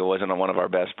not like it wasn't one of our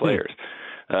best players.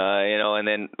 And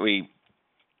then we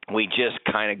just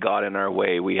kind of got in our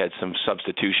way. We had some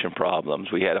substitution problems.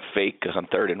 We had a fake on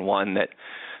 3rd and 1 that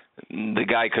the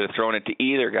guy could have thrown it to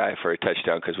either guy for a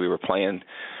touchdown because we were playing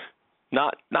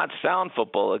not sound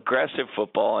football, aggressive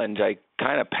football, and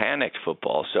kind of panicked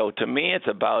football. So to me, it's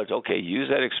about, okay, use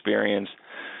that experience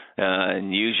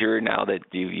and use now that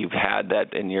you've had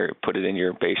that and put it in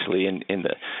your basically in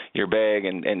your bag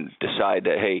and decide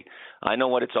that, hey, I know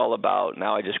what it's all about.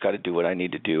 Now I just got to do what I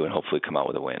need to do and hopefully come out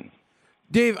with a win.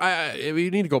 Dave, we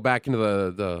need to go back into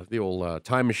the old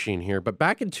time machine here, but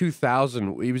back in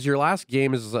 2000, it was your last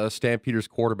game as a Stampeders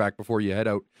quarterback before you head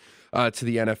out to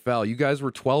the NFL. You guys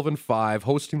were 12-5,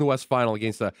 hosting the West Final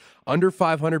against the under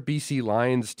 500 BC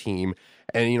Lions team,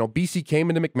 and BC came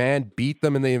into McMahon, beat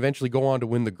them, and they eventually go on to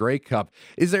win the Grey Cup.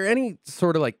 Is there any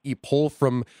sort of you pull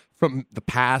from the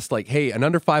past, like, hey, an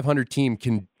under 500 team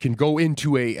can go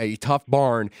into a tough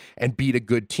barn and beat a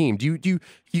good team? Do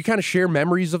you kind of share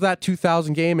memories of that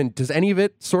 2000 game, and does any of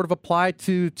it sort of apply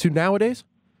to nowadays?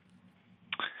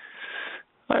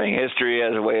 I think history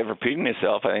has a way of repeating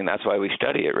itself. I think that's why we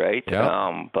study it, right?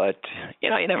 Yeah. But you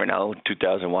never know.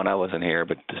 2001, I wasn't here,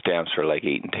 but the Stamps were like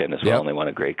 8-10 as well, and they won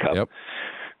a Grey Cup. Yep.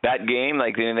 That game,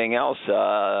 like anything else,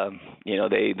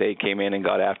 they came in and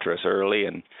got after us early,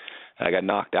 and I got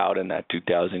knocked out in that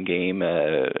 2000 game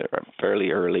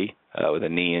fairly early with a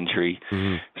knee injury.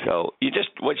 Mm-hmm. So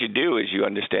what you do is you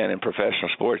understand in professional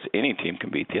sports, any team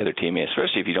can beat the other team,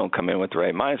 especially if you don't come in with the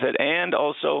right mindset. And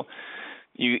also,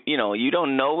 you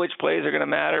don't know which plays are going to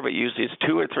matter, but usually it's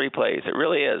 2 or 3 plays. It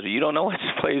really is. You don't know which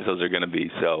plays those are going to be.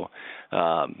 So,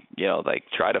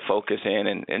 try to focus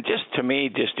in and just, to me,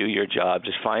 just do your job.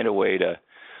 Just find a way to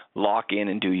lock in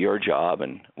and do your job.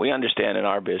 And we understand in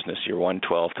our business you're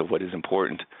 1/12 of what is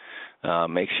important.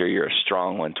 Make sure you're a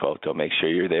strong 1/12. Make sure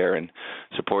you're there and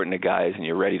supporting the guys and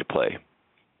you're ready to play.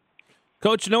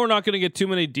 Coach, we're not going to get too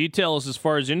many details as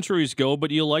far as injuries go, but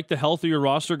you like the health of your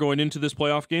roster going into this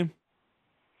playoff game?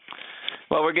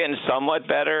 Well, we're getting somewhat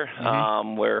better.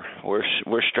 Mm-hmm.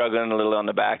 We're struggling a little on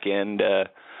the back end.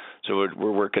 So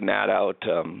we're working that out.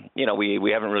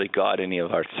 We haven't really got any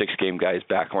of our 6-game guys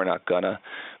back. We're not gonna,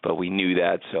 but we knew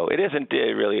that. So it isn't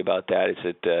really about that. It's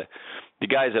that the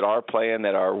guys that are playing,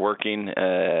 that are working,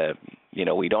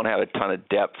 we don't have a ton of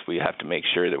depth. We have to make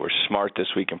sure that we're smart this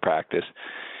week in practice.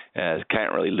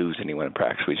 Can't really lose anyone in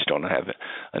practice. We just don't have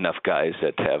enough guys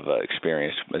that have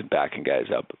experience backing guys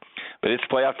up. But it's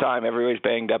playoff time. Everybody's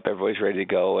banged up. Everybody's ready to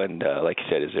go. And like you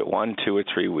said, is it 1, 2, or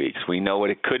 3 weeks? We know what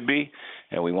it could be,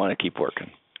 and we want to keep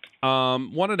working.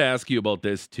 Wanted to ask you about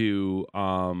this too,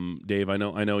 Dave. I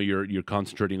know you're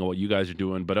concentrating on what you guys are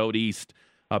doing, but out east,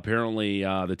 apparently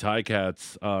the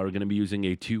Ticats are going to be using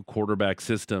a 2-quarterback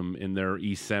system in their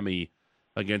East semi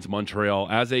against Montreal.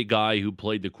 As a guy who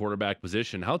played the quarterback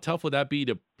position, how tough would that be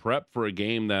to prep for a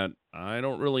game that I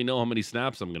don't really know how many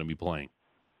snaps I'm going to be playing?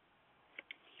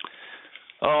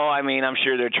 Oh, I mean, I'm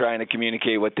sure they're trying to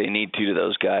communicate what they need to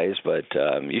those guys, but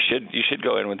you should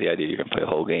go in with the idea you're going to play the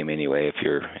whole game anyway if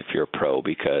you're a pro,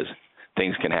 because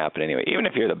things can happen anyway. Even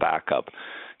if you're the backup,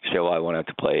 you say, well, I won't have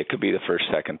to play. It could be the first,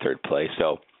 second, third play.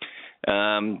 So,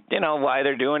 why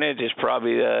they're doing it is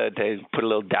probably they put a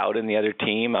little doubt in the other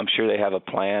team. I'm sure they have a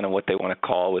plan on what they want to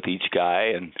call with each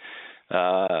guy, and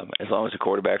as long as the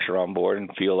quarterbacks are on board and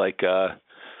feel like,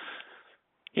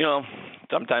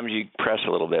 sometimes you press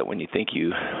a little bit when you think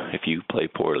if you play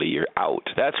poorly, you're out.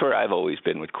 That's where I've always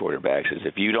been with quarterbacks, is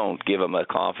if you don't give them a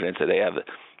confidence that they have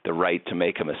the right to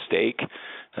make a mistake,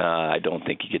 I don't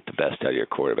think you get the best out of your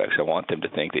quarterbacks. I want them to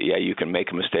think that, you can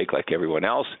make a mistake like everyone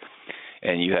else,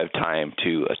 and you have time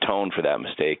to atone for that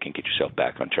mistake and get yourself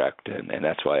back on track. And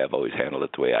that's why I've always handled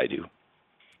it the way I do.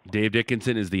 Dave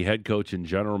Dickinson is the head coach and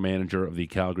general manager of the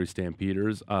Calgary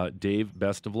Stampeders. Dave,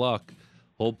 best of luck.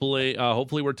 Hopefully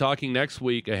we're talking next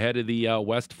week ahead of the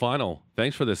West Final.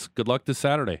 Thanks for this. Good luck this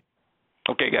Saturday.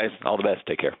 Okay, guys. All the best.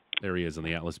 Take care. There he is on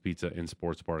the Atlas Pizza and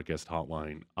Sports Bar guest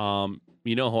hotline.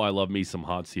 You know how I love me some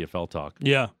hot CFL talk.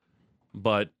 Yeah.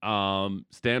 But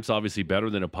Stamp's obviously better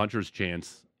than a puncher's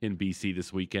chance in BC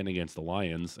this weekend against the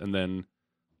Lions. And then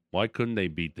why couldn't they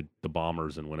beat the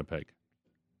Bombers in Winnipeg?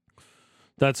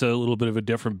 That's a little bit of a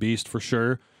different beast for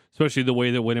sure, especially the way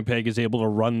that Winnipeg is able to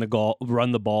run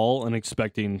the ball and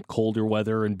expecting colder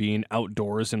weather and being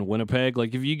outdoors in Winnipeg.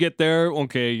 Like, if you get there,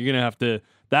 okay, you're going to have to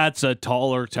 – that's a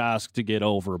taller task to get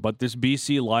over. But this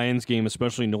BC Lions game,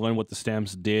 especially knowing what the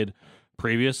Stamps did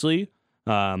previously,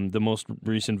 the most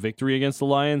recent victory against the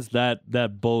Lions,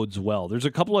 that bodes well. There's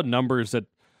a couple of numbers that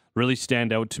really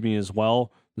stand out to me as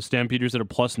well. The Stampeders at a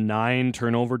 +9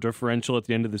 turnover differential at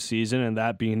the end of the season, and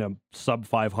that being a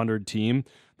sub-500 team.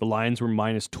 The Lions were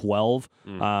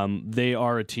 -12. They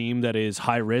are a team that is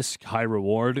high risk, high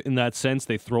reward in that sense.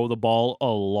 They throw the ball a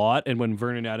lot, and when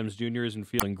Vernon Adams Jr. isn't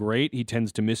feeling great, he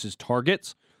tends to miss his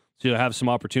targets. So you'll have some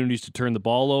opportunities to turn the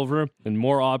ball over and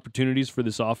more opportunities for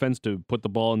this offense to put the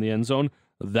ball in the end zone.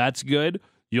 That's good.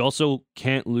 You also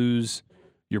can't lose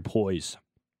your poise.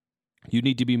 You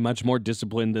need to be much more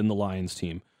disciplined than the Lions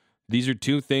team. These are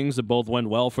two things that both went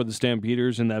well for the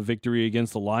Stampeders in that victory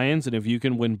against the Lions, and if you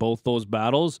can win both those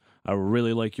battles, I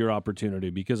really like your opportunity,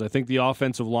 because I think the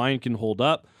offensive line can hold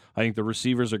up. I think the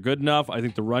receivers are good enough. I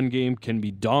think the run game can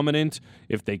be dominant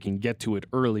if they can get to it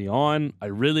early on. I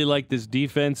really like this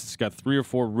defense. It's got 3 or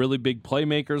 4 really big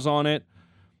playmakers on it.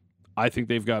 I think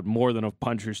they've got more than a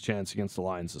puncher's chance against the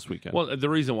Lions this weekend. Well, the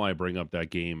reason why I bring up that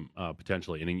game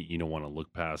potentially, and you don't want to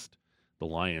look past the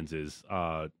Lions, is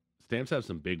Stamps have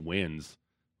some big wins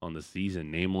on the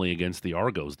season, namely against the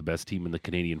Argos, the best team in the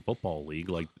Canadian Football League.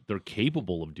 Like, they're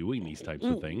capable of doing these types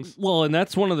of things. Well, and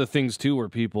that's one of the things, too, where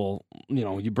people,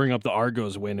 you bring up the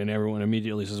Argos win and everyone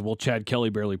immediately says, well, Chad Kelly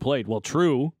barely played. Well,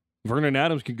 true. Vernon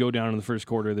Adams could go down in the first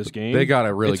quarter of this game. They got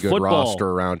a really good football. roster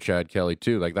around Chad Kelly,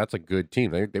 too. Like, that's a good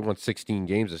team. They won 16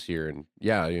 games this year, and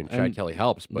Chad Kelly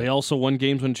helps. But they also won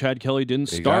games when Chad Kelly didn't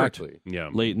start Yeah.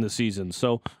 late in the season.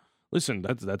 So, listen,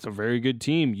 that's a very good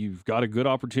team. You've got a good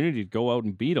opportunity to go out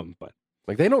and beat them. But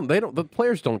like, the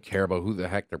players don't care about who the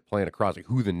heck they're playing across, like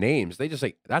who the names. They just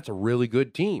say, that's a really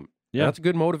good team. Yeah. That's a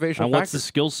good motivational and factor. what's the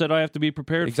skill set I have to be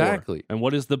prepared for? Exactly. And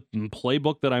what is the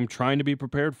playbook that I'm trying to be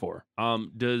prepared for?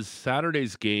 Does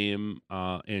Saturday's game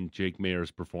and Jake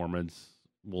Mayer's performance,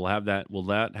 will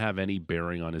that have any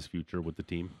bearing on his future with the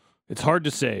team? It's hard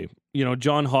to say.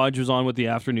 John Hodge was on with the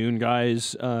afternoon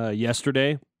guys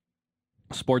yesterday,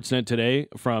 Sportsnet today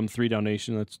from 3 Down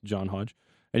Nation. That's John Hodge.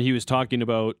 And he was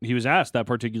asked that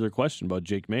particular question about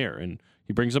Jake Mayer, and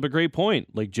he brings up a great point.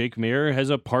 Like, Jake Mayer has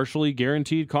a partially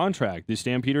guaranteed contract. The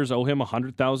Stampeders owe him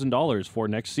 $100,000 for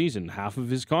next season, half of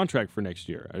his contract for next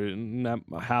year. That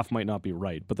half might not be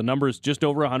right, but the number is just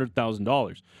over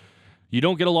 $100,000. You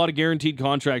don't get a lot of guaranteed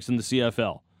contracts in the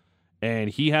CFL. and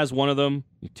he has one of them.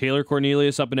 Taylor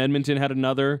Cornelius up in Edmonton had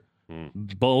another.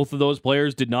 Both of those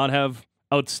players did not have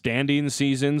outstanding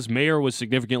seasons. Mayer was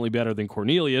significantly better than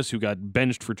Cornelius, who got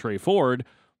benched for Trey Ford.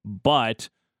 But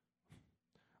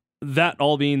that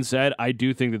all being said, I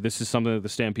do think that this is something that the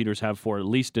Stampeders have for at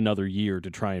least another year to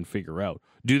try and figure out.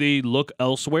 Do they look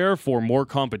elsewhere for more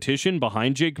competition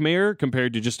behind Jake Mayer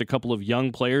compared to just a couple of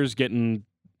young players getting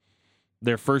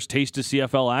their first taste of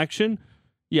CFL action?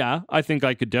 Yeah, I think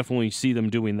I could definitely see them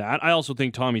doing that. I also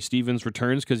think Tommy Stevens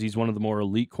returns because he's one of the more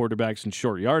elite quarterbacks in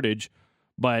short yardage.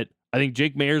 But I think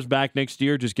Jake Mayer's back next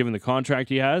year, just given the contract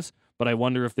he has. But I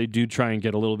wonder if they do try and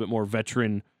get a little bit more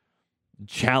veteran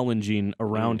challenging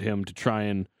around him to try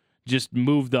and just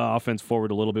move the offense forward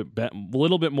a little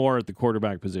bit more at the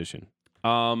quarterback position.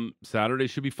 Saturday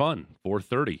should be fun.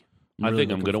 4:30. I Really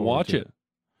think I'm looking going to forward watch to it.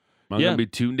 I'm going to be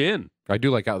tuned in. I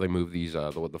do like how they move these the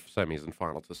semis and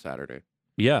finals to Saturday.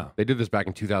 Yeah. They did this back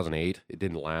in 2008. It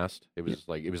didn't last. It was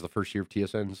it was the first year of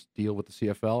TSN's deal with the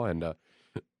CFL, and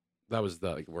that was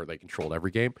where they controlled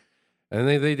every game. And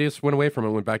they just went away from it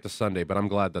and went back to Sunday. But I'm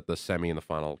glad that the semi and the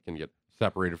final can get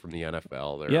separated from the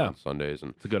NFL there on Sundays.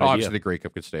 And it's a good obviously idea. the Grey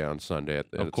Cup could stay on Sunday.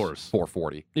 Of course.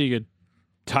 4:40. You get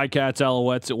Ticats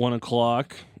Alouettes at 1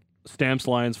 o'clock. Stamps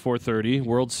Lions 4:30.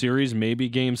 World Series maybe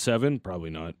Game 7, probably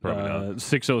not.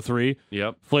 6:03.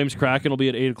 Yep. Flames Kraken will be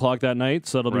at 8 o'clock that night,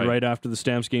 so that'll be right after the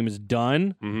Stamps game is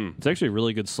done. Mm-hmm. It's actually a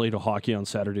really good slate of hockey on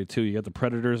Saturday too. You got the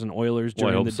Predators and Oilers Well,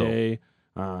 I during hope the so. day.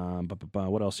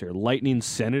 What else here? Lightning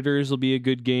Senators will be a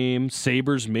good game.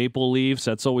 Sabres Maple Leafs,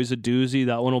 that's always a doozy.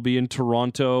 That one will be in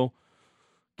Toronto.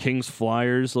 Kings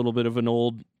Flyers, a little bit of an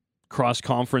old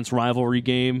cross-conference rivalry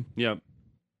game. Yep.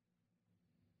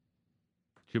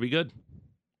 Should be good.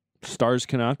 Stars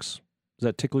Canucks. Does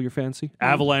that tickle your fancy?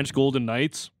 Avalanche Golden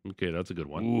Knights. Okay, that's a good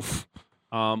one. Oof.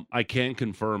 I can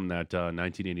confirm that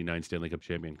 1989 Stanley Cup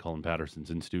champion Colin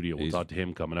Patterson's in studio. We'll talk to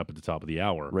him coming up at the top of the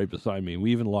hour. Right beside me.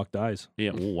 We even locked eyes.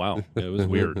 Yeah. Oh, wow. It was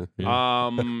weird.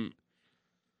 Are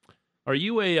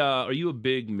you a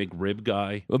big McRib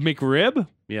guy? A McRib?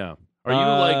 Yeah. Are you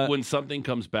like when something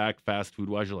comes back fast food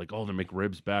wise, you're like, oh, the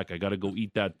McRib's back. I got to go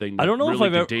eat that thing. That I don't know if really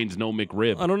I've ever- contains no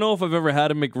McRib. I don't know if I've ever had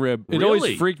a McRib. It Really?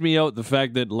 always freaked me out, the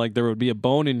fact that like there would be a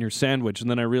bone in your sandwich, and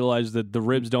then I realized that the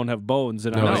ribs don't have bones,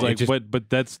 and No, I was it like, just- but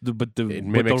that's the it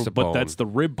mimics the but that's bone.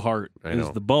 the rib part I is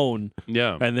know. the bone,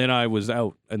 Yeah. and then I was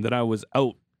out,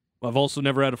 I've also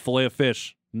never had a fillet of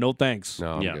fish. No thanks.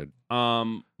 No, I'm Yeah. good.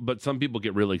 But some people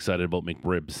get really excited about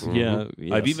McRibs. Yeah,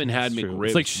 I've yes, even had that's true. McRibs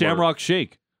It's like where- Shamrock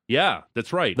Shake. Yeah,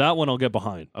 that's right. That one I'll get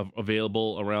behind.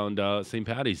 Available around St.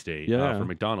 Patty's Day Yeah. for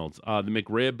McDonald's. The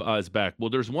McRib is back. Well,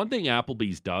 there's one thing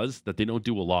Applebee's does that they don't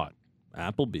do a lot.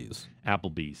 Applebee's.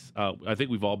 Applebee's. I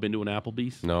think we've all been to an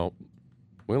Applebee's. No,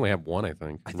 we only have one, I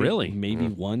think. I think Really? Maybe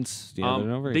once. Yeah, they're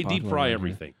not very They deep popular fry around here.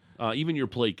 everything. Even your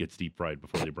plate gets deep fried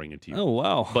before they bring it to you. Oh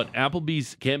wow. But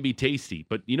Applebee's can be tasty.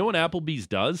 But you know what Applebee's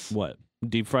does? What?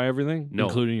 Deep fry everything? No.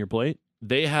 Including your plate?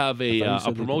 They have I thought you a said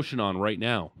they did. promotion on right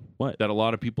now. What? That a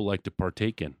lot of people like to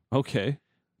partake in. Okay.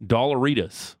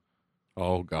 Dollaritas,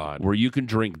 Oh God. where you can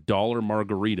drink dollar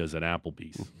margaritas at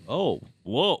Applebee's. Oh,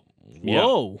 whoa. Yeah.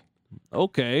 Whoa.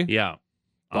 Okay. Yeah.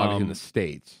 Obviously in the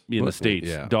States. in the States.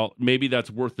 Yeah. Maybe that's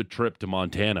worth the trip to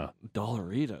Montana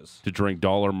Dollaritas. to drink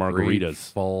dollar Great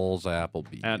margaritas Falls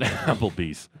Applebee's. at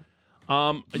Applebee's.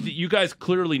 You guys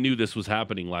clearly knew this was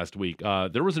happening last week.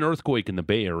 There was an earthquake in the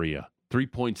Bay Area,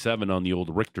 3.7 on the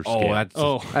old Richter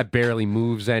scale. That barely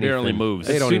moves anything. Barely moves.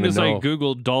 They As don't soon even as know. I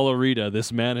Googled Dollarita,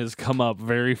 this man has come up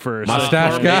very first.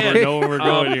 Mustache I don't guy? even know where we're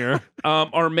going here.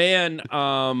 Our man,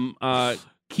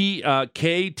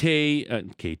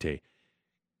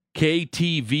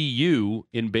 KTVU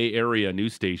in Bay Area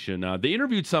news station. They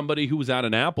interviewed somebody who was at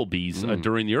an Applebee's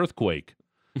during the earthquake.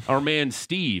 Our man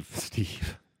Steve.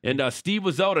 And Steve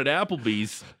was out at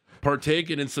Applebee's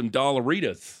partaking in some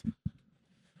Dollaritas.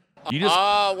 You just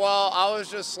Well, I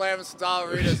was just slamming some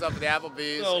Dollaritas up at the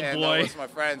Applebee's Oh, and boy. with my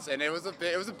friends, and it was a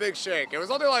big shake. It was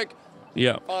only like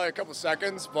yeah. probably a couple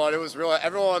seconds, but it was real.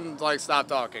 Everyone like stopped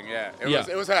talking. Yeah, it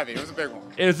was heavy. It was a big one.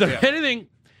 Is there anything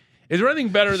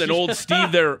better than old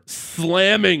Steve there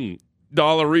slamming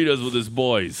Dollaritas with his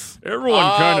boys? Everyone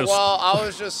kind of. Well, I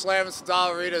was just slamming some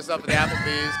Dollaritas up at the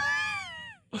Applebee's.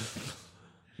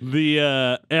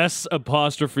 The S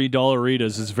apostrophe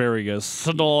Dollaritas is very good.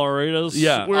 Dollaritas?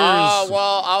 Yeah. Where is.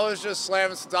 Well, I was just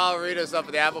slamming some Dollaritas up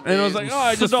at the Applebee's. And I was like, oh,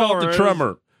 I just felt the Dollaritas.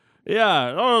 tremor. Yeah,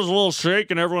 there was a little shake,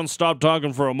 and everyone stopped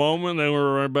talking for a moment. Then we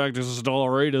were right back to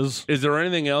Dollaritas. Is there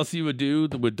anything else you would do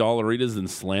with Dollaritas and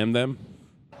slam them?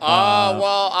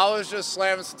 Well, I was just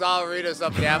slamming some Dollaritas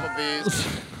up at the Applebee's.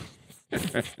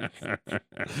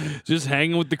 Just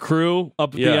hanging with the crew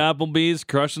up at the Applebee's,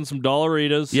 crushing some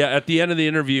Dollaritas. Yeah, at the end of the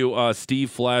interview, Steve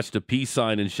flashed a peace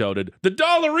sign and shouted, "The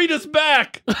Dollarita's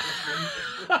back!"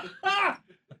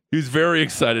 He was very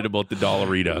excited about the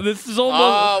Dollarita. This is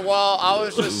almost. Well, I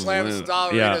was just slamming some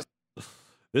Dollaritas. Yeah.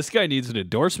 This guy needs an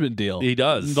endorsement deal. He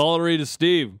does. Dollarita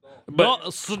Steve. But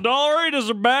Dollaritas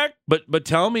are back. But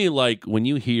tell me, like, when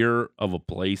you hear of a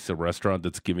place, a restaurant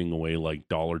that's giving away like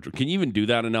can you even do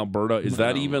that in Alberta? Is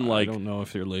that even like? I don't know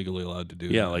if you're legally allowed to do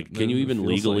that. Yeah, like, can you even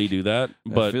legally do that?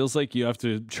 But it feels like you have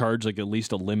to charge like at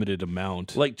least a limited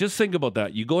amount. Like, just think about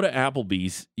that. You go to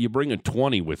Applebee's, you bring a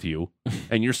 20 with you,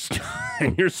 and you're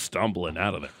and you're stumbling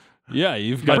out of there. Yeah,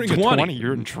 you've You got bring 20. a 20,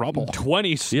 you're in trouble.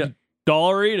 20 Yeah.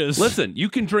 Dollaritas. Listen, you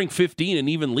can drink 15 and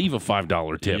even leave a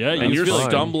 $5 tip. Yeah, and you're feel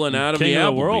like stumbling out of King the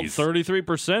of the world, Applebee's.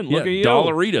 33%. Look at you.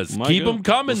 Dollaritas. My Keep God. them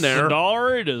coming there.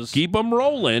 Dollaritas. Keep them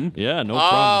rolling. Yeah, no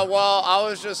problem. Well, I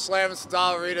was just slamming some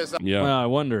Dollaritas. Yeah. Well, I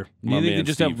wonder. Do My you think man they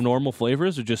just Steve. have normal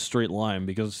flavors or just straight lime?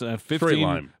 Because 15, Straight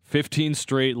lime. 15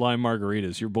 straight lime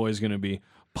margaritas, your boy's going to be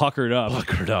puckered up.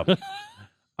 Puckered up.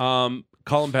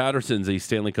 Colin Patterson's a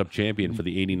Stanley Cup champion for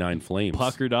the 89 Flames.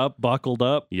 Puckered up, buckled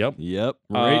up. Yep. Yep.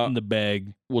 Right in the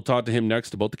bag. We'll talk to him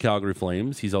next about the Calgary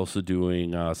Flames. He's also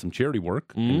doing some charity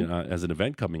work and, as an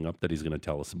event coming up that he's going to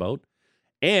tell us about.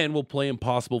 And we'll play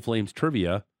Impossible Flames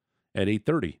trivia at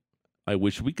 8:30. I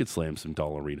wish we could slam some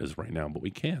Dollaritas right now, but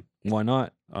we can't. Why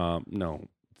not? No.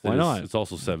 Why not? It's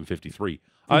also 7:53.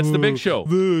 It's the big show.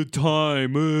 The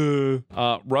time.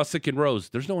 Russick and Rose.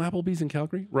 There's no Applebee's in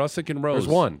Calgary? Russick and Rose.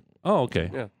 There's one. Oh, okay.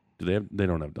 Yeah. Do they have? They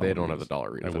don't have Dollaritas. They don't have the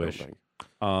Dollaritas. I don't wish. think.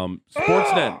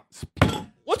 Sportsnet.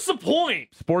 What's the point?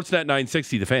 Sportsnet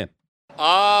 960, The Fan.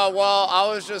 Well, I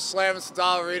was just slamming some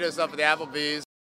Dollaritas up at the Applebee's.